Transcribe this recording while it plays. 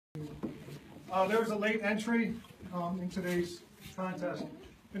There was a late entry in today's contest.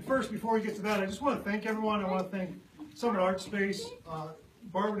 And first, before we get to that, I just want to thank everyone. I want to thank Summit Artspace,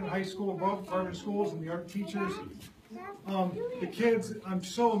 Barberton High School, Barberton Schools, and the art teachers. The kids, I'm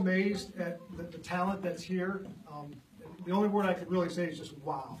so amazed at the talent that's here. The only word I could really say is just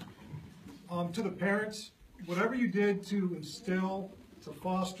wow. To the parents, whatever you did to instill, to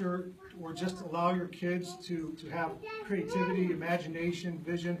foster, or just allow your kids to have creativity, imagination,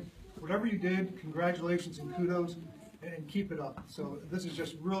 vision, whatever you did, congratulations and kudos, and keep it up. So this is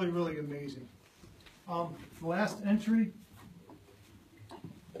just really, really amazing. The last entry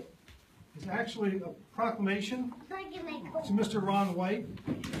is actually a proclamation to Mr. Ron White.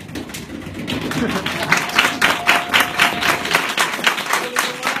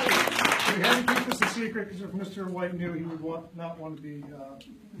 We had to keep this a secret because if Mr. White knew, he would not want to be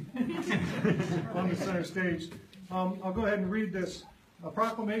on the center stage. I'll go ahead and read this. A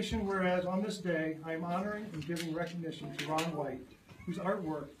proclamation, whereas on this day I am honoring and giving recognition to Ron White, whose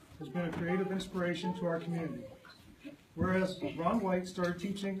artwork has been a creative inspiration to our community. Whereas Ron White started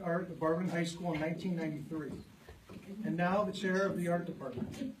teaching art at Barberton High School in 1993, and now the chair of the art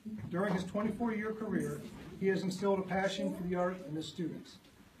department. During his 24-year career, he has instilled a passion for the art in his students.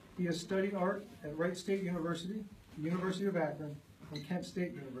 He has studied art at Wright State University, the University of Akron, and Kent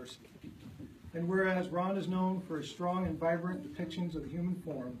State University. And whereas Ron is known for his strong and vibrant depictions of the human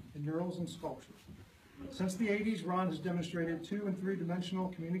form in murals and sculpture. Since the 80s, Ron has demonstrated 2- and 3-dimensional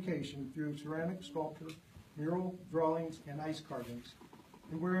communication through ceramic sculpture, mural drawings, and ice carvings.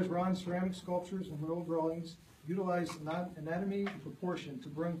 And whereas Ron's ceramic sculptures and mural drawings utilize anatomy and proportion to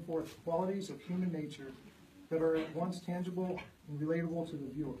bring forth qualities of human nature that are at once tangible and relatable to the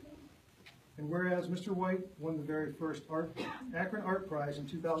viewer. And whereas Mr. White won the very first Akron Art Prize in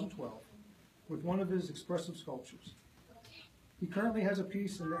 2012 with one of his expressive sculptures. He currently has a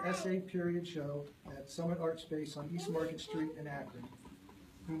piece in the SA Period show at Summit Artspace on East Market Street in Akron.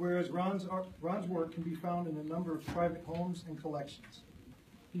 And whereas Ron's work can be found in a number of private homes and collections.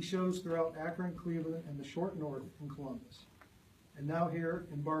 He shows throughout Akron, Cleveland, and the Short North in Columbus. And now here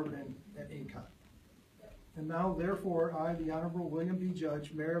in Barberton at ACOT. And now, therefore, I, the Honorable William B.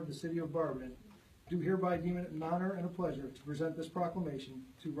 Judge, Mayor of the City of Barberton, do hereby deem it an honor and a pleasure to present this proclamation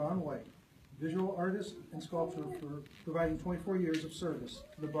to Ron White, visual artist and sculptor, for providing 24 years of service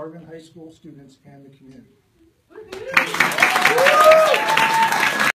to the Barberton High School students and the community.